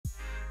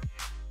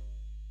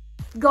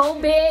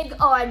Go big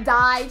or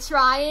die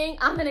trying.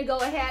 I'm gonna go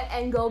ahead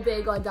and go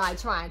big or die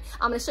trying.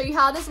 I'm gonna show you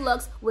how this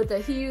looks with a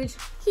huge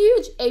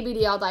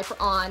ABDL diaper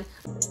on.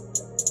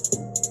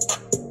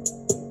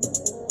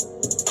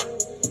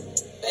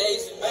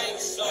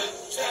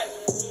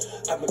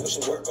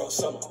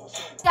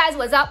 Guys,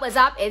 what's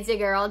up? It's your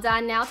girl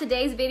Don. Now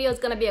today's video is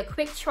gonna be a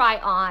quick try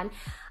on.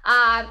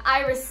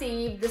 I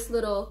received this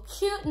little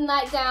cute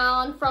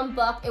nightgown from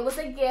Buck. It was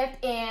a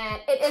gift and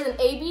it is an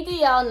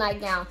ABDL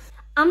nightgown.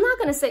 I'm not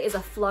gonna say it's a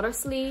flutter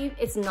sleeve,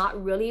 it's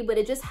not really, but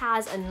it just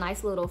has a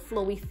nice little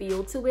flowy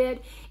feel to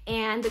it,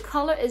 and the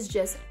color is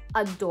just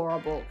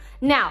adorable.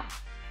 Now,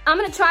 I'm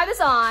gonna try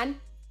this on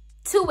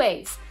two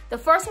ways. The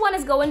first one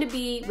is going to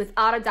be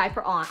without a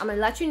diaper on. I'm gonna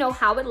let you know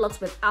how it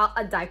looks without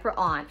a diaper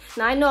on.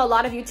 Now I know a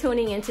lot of you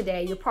tuning in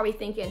today, you're probably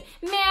thinking,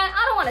 man,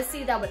 I don't wanna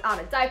see that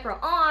without a diaper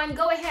on.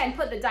 Go ahead and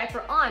put the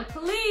diaper on,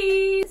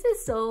 please. This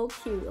is so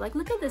cute. Like,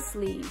 look at the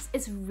sleeves.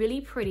 It's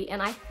really pretty,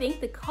 and I think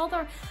the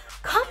color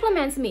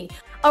compliments me.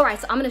 All right,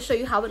 so I'm gonna show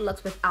you how it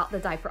looks without the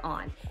diaper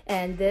on.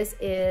 And this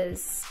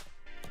is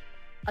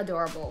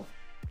adorable.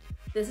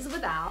 This is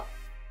without,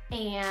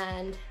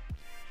 and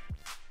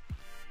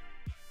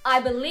I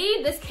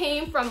believe this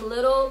came from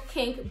Little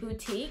Kink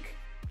Boutique.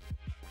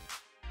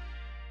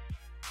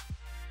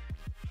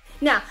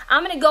 Now,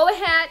 I'm gonna go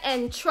ahead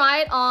and try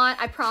it on.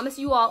 I promise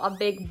you all a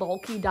big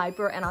bulky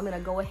diaper, and I'm gonna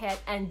go ahead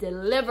and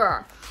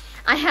deliver.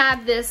 I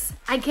have this,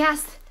 I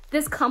guess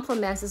this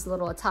complements this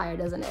little attire,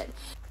 doesn't it?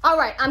 All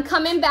right, I'm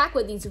coming back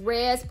with these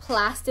red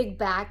plastic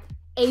back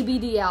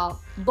ABDL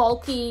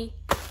bulky,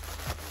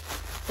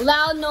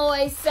 loud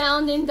noise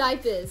sounding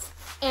diapers.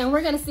 And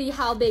we're gonna see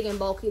how big and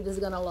bulky this is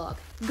gonna look.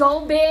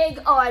 Go big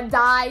or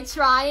die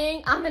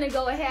trying. I'm gonna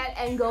go ahead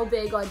and go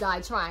big or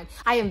die trying.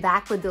 I am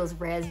back with those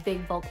red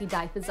big bulky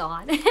diapers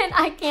on, and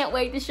I can't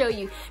wait to show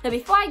you. Now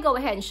before I go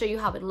ahead and show you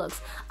how it looks,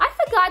 I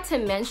forgot to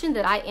mention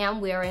that I am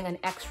wearing an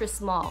extra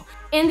small.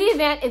 In the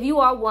event, if you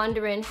are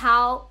wondering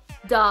how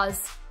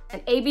does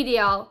an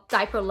ABDL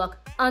diaper look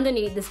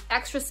underneath this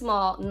extra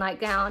small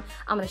nightgown,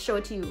 I'm gonna show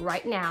it to you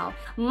right now.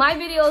 My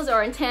videos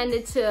are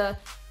intended to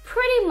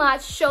pretty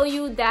much show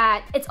you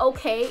that it's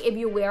okay if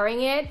you're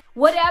wearing it.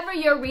 Whatever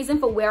your reason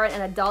for wearing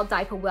an adult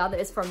diaper, whether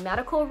it's for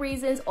medical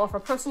reasons or for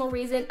personal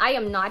reason, I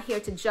am not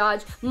here to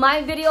judge.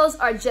 My videos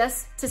are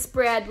just to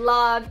spread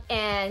love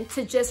and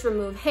to just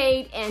remove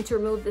hate and to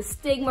remove the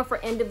stigma for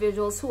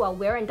individuals who are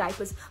wearing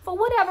diapers for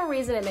whatever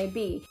reason it may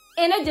be.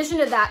 In addition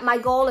to that, my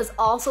goal is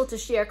also to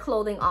share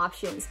clothing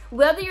options.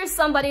 Whether you're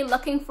somebody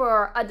looking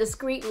for a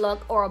discreet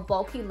look or a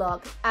bulky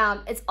look,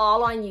 it's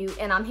all on you,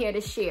 and I'm here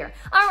to share.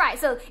 All right,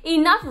 so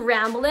enough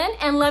rambling,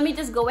 and let me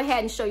just go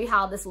ahead and show you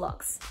how this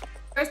looks.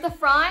 Here's the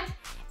front,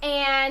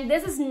 and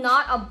this is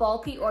not a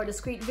bulky or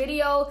discreet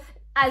video.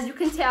 As you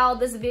can tell,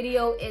 this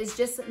video is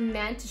just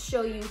meant to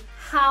show you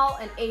how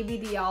an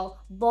ABDL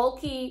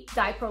bulky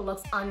diaper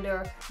looks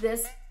under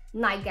this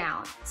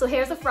nightgown. So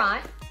here's the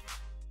front.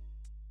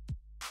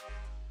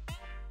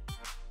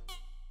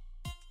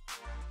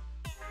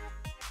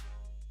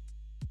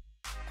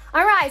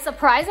 All right,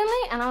 surprisingly,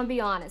 and I'm gonna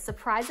be honest,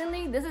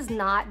 surprisingly, this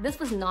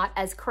was not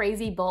as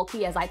crazy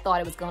bulky as I thought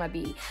it was gonna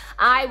be.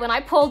 When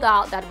I pulled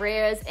out that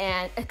Rares,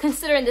 and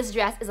considering this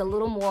dress is a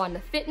little more on the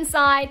fitting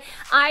side,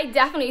 I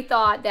definitely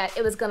thought that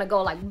it was gonna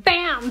go like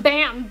bam,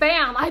 bam,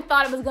 bam. I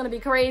thought it was gonna be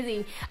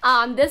crazy.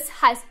 This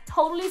has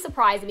totally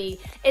surprised me.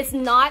 It's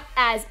not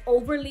as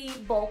overly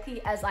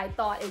bulky as I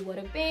thought it would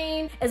have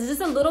been. It's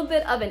just a little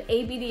bit of an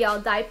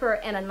ABDL diaper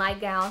and a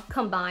nightgown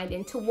combined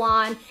into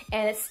one,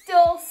 and it's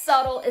still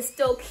subtle, it's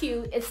still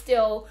cute, it's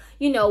still,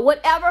 you know,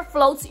 whatever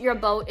floats your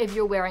boat if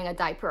you're wearing a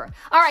diaper.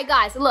 All right,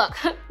 guys, look,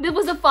 this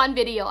was a fun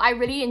video. I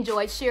really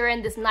enjoyed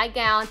sharing this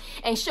nightgown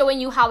and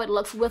showing you how it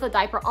looks with a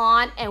diaper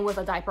on and with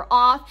a diaper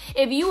off.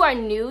 If you are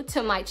new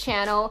to my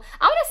channel,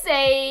 I'm gonna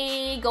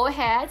say go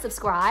ahead,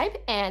 subscribe,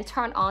 and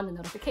turn on the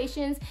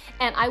notifications,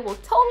 and I will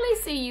totally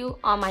see you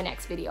on my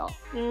next video.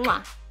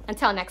 Mwah.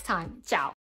 Until next time, ciao.